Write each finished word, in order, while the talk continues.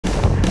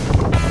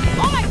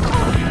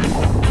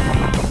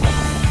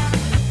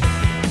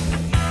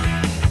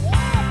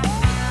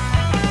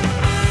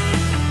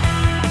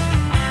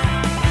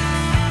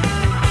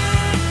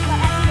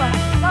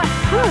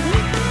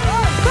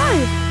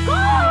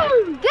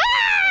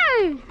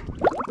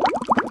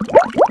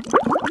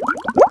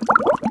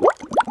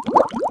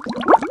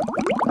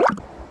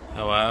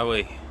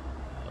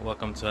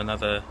welcome to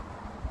another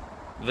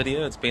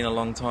video. It's been a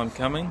long time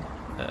coming.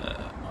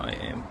 I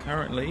am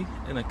currently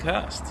in a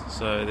cast,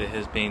 so there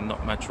has been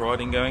not much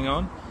riding going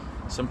on.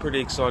 Some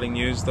pretty exciting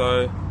news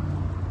though.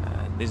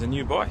 There's a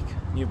new bike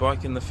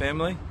in the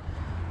family,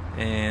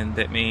 and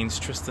that means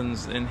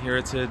Tristan's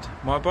inherited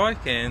my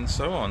bike and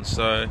so on.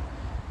 So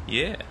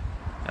yeah,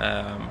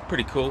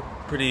 pretty cool,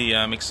 pretty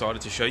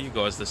excited to show you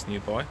guys this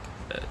new bike.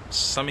 It's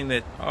something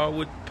that I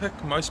would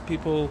pick most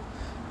people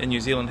in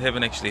New Zealand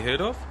haven't actually heard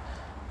of,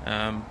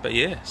 but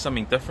yeah,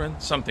 something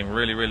different, something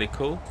really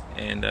cool,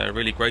 and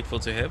really grateful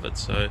to have it.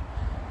 So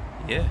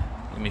yeah,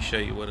 let me show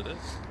you what it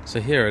is. So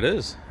here it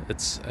is.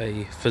 It's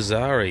a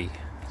Fazari,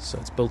 so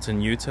it's built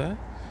in Utah.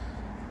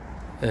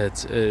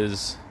 It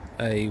is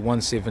a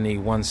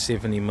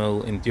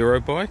 170mm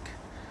enduro bike.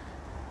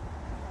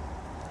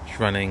 It's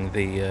running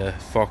the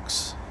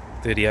Fox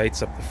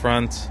 38s up the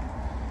front.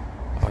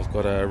 I've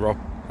got a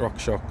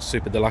RockShox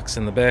Super Deluxe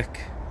in the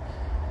back.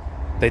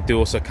 They do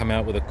also come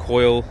out with a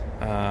coil.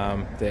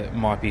 That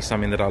might be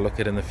something that I look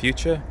at in the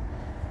future.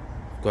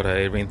 I've got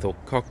a Renthal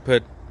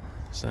cockpit,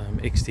 some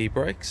XT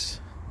brakes,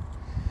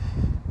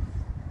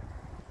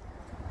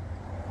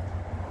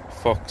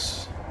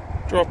 Fox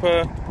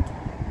dropper.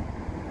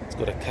 It's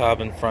got a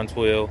carbon front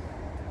wheel,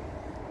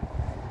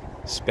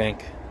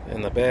 spank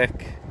in the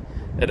back.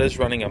 It is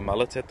running a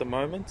mullet at the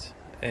moment,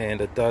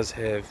 and it does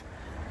have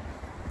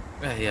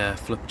a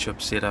flip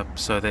chip set up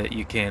so that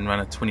you can run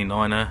a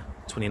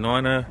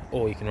 29er,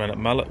 or you can run it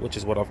mullet, which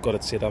is what I've got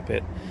it set up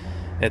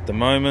at the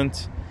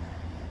moment.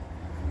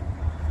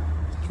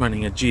 It's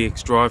running a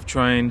GX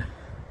drivetrain,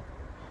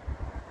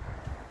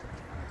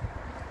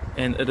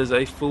 and it is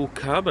a full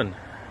carbon,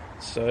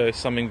 so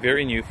something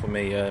very new for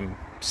me.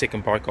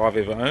 Second bike I've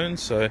ever owned,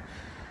 so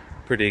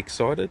pretty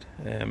excited,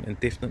 and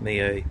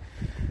definitely a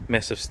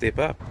massive step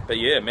up. But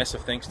yeah,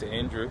 massive thanks to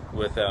Andrew.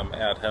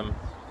 Without him,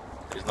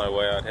 there's no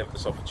way I'd have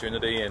this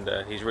opportunity, and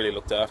he's really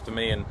looked after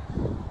me, and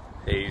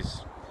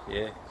he's,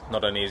 yeah,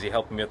 not only is he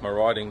helping me with my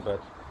riding,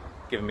 but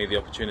giving me the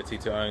opportunity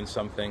to own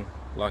something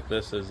like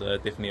this is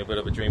definitely a bit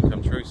of a dream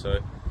come true. So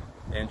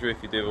Andrew,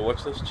 if you do ever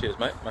watch this, cheers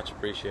mate, much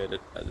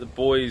appreciated. The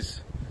boys,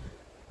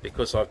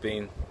 because I've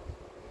been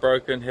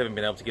broken, haven't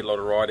been able to get a lot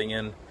of riding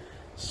in,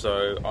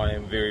 so I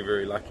am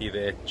very lucky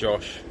that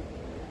Josh,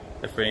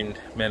 a friend,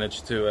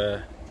 managed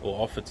to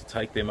or offered to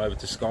take them over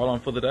to Skyline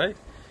for the day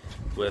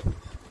with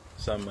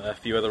a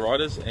few other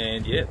riders,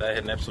 and yeah, they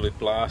had an absolute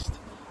blast.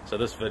 So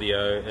this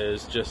video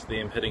is just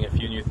them hitting a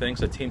few new things.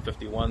 So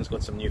 1051's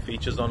got some new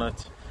features on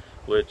it,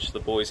 which the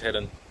boys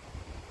hadn't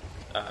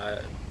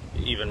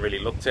even really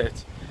looked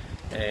at,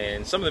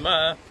 and some of them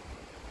are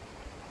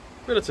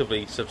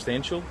relatively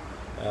substantial.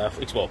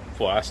 Well,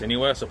 for us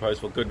anyway. I suppose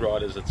for good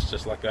riders it's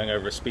just like going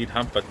over a speed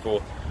hump, but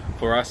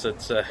for us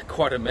it's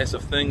quite a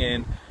massive thing,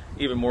 and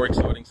even more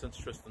exciting since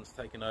Tristan's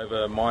taken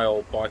over my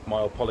old bike,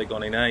 my old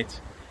Polygon N8.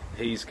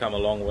 He's come a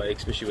long way,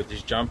 especially with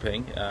his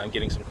jumping,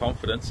 getting some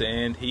confidence,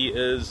 and he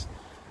is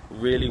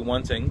really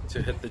wanting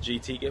to hit the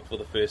GT gap for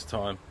the first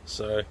time.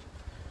 So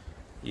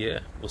yeah,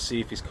 we'll see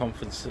if his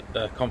confidence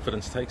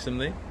takes him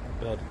there,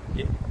 but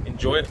yeah,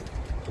 enjoy it.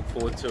 Look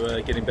forward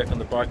to getting back on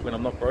the bike when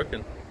I'm not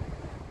broken.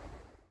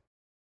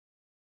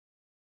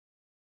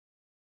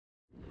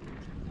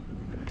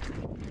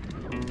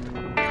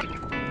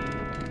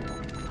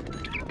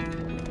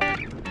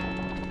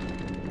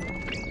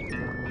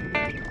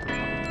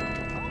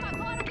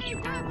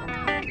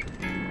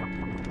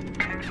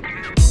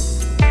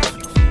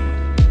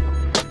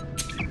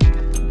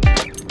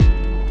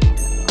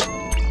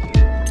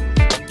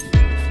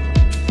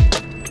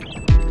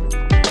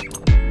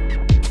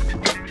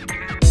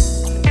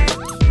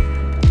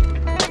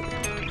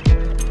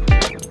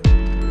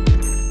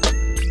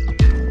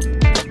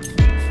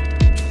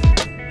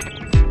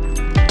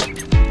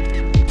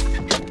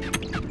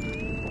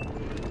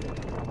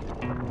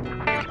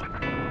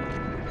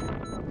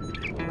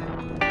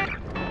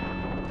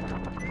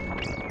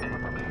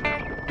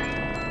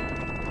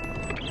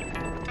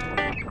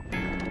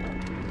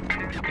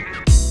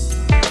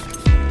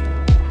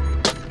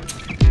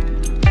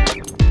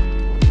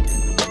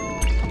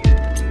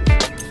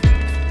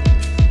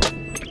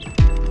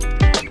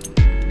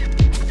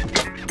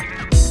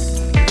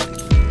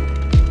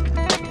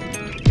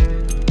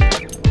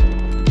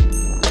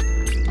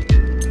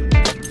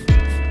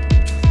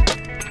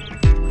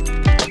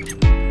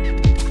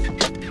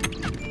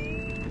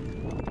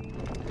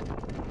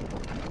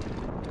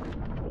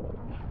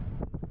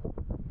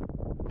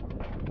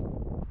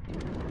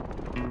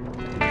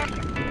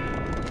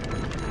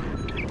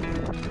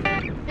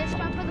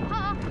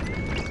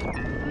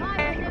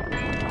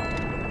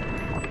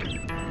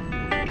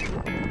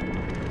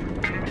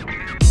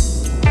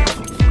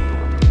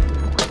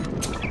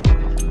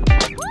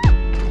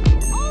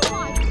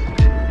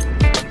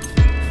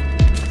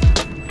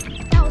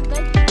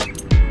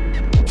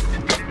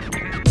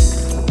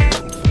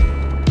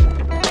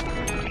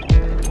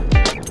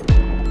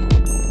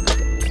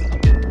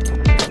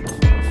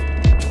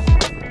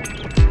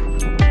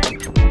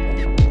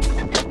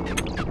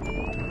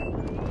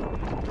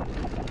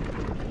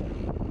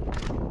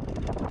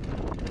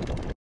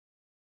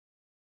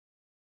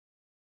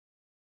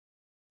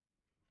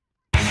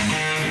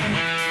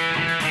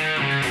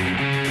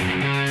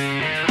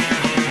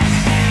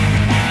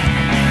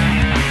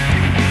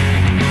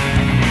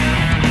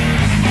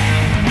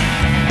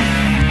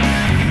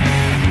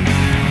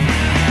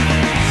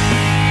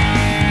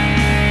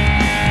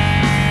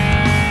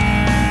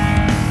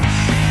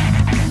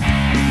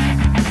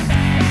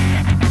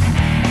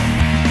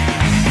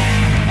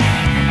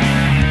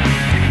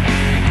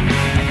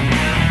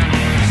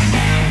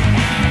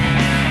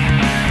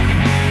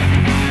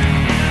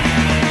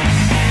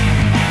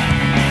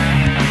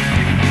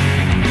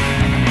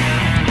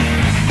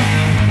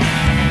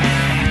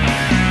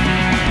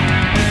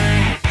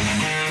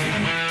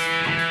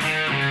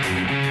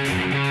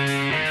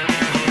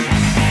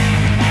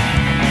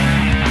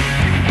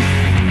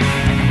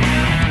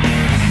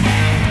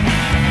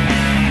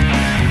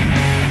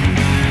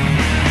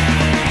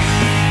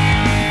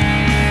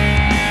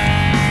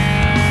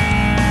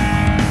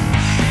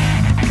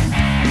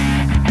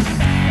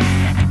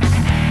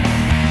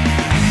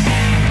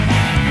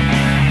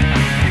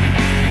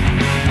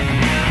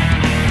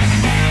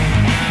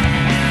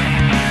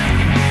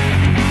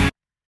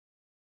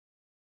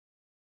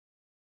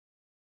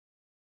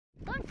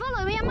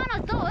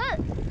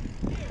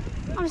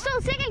 I'm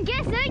still second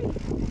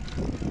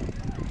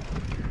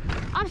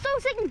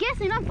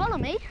guessing. Don't follow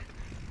me.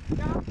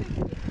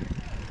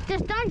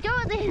 Just don't do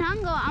it then,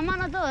 I'm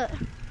gonna do it.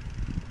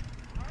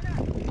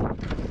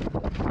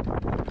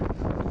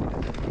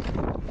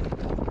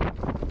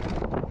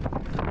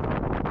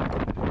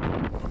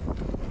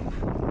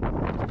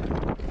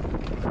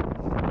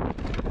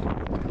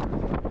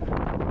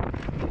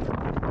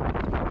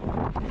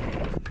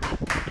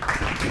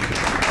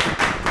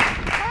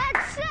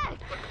 That's sick.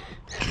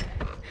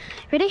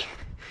 Ready?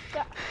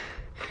 Yeah.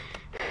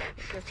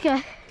 Let's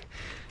go.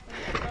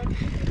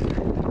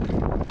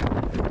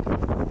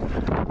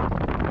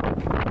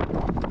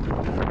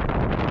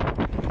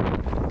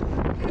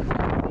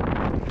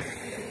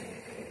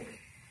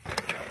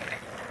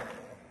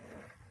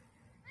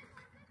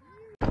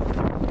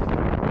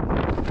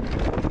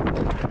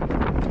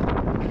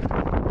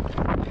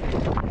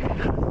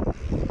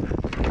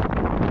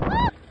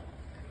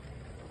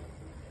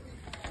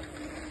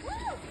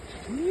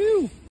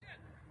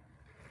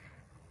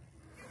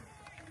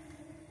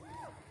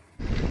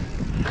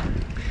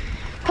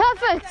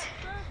 Perfect.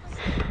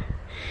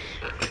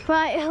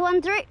 Right,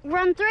 run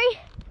three.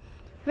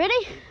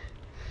 Ready?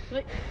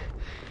 Wait.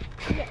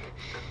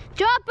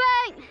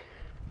 Dropping.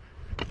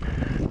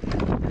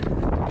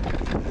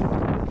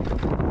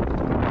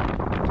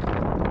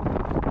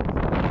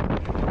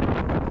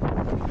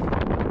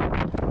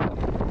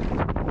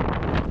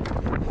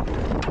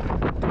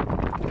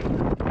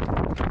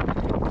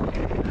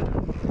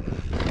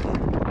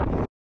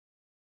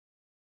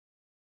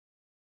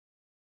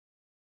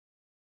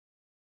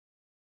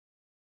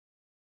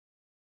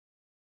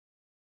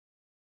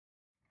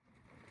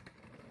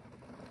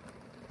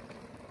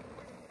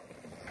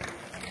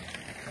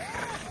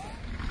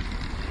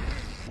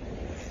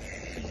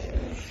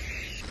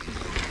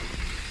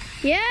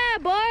 Yeah,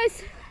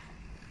 boys.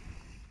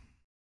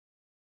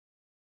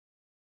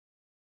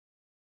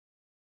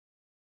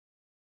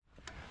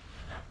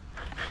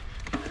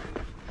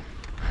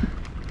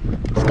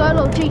 Let's go,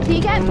 little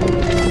GT cat.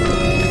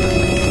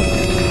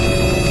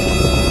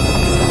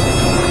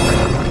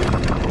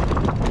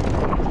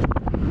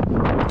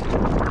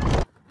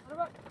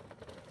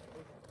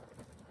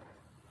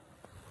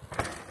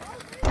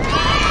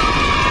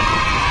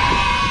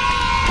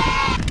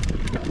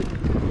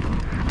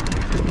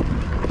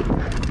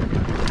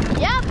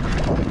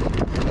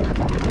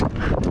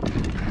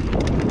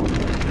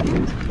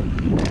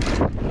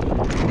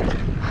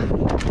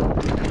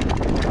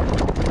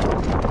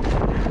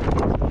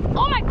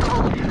 Oh my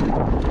god!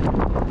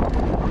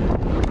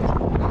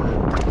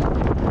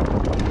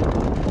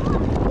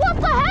 What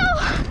the hell?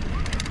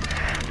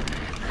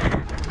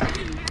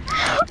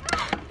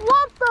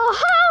 What the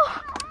hell?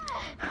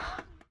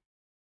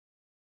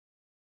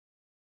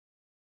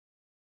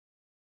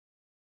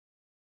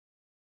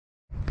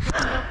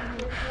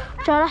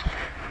 Try that.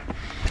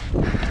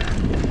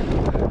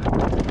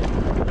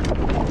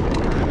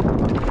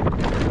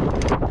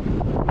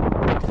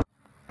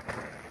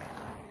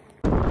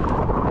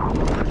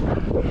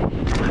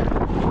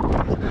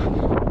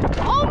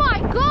 Oh my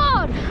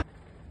god!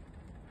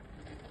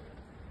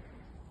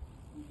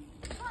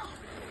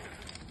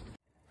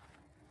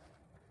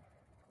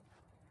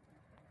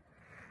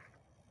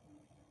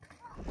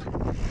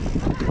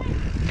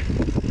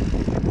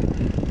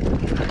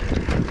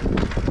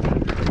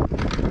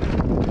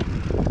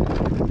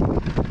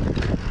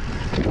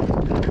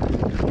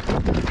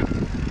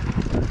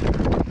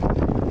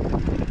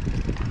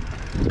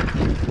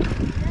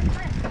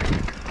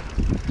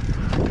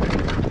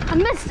 I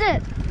missed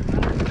it!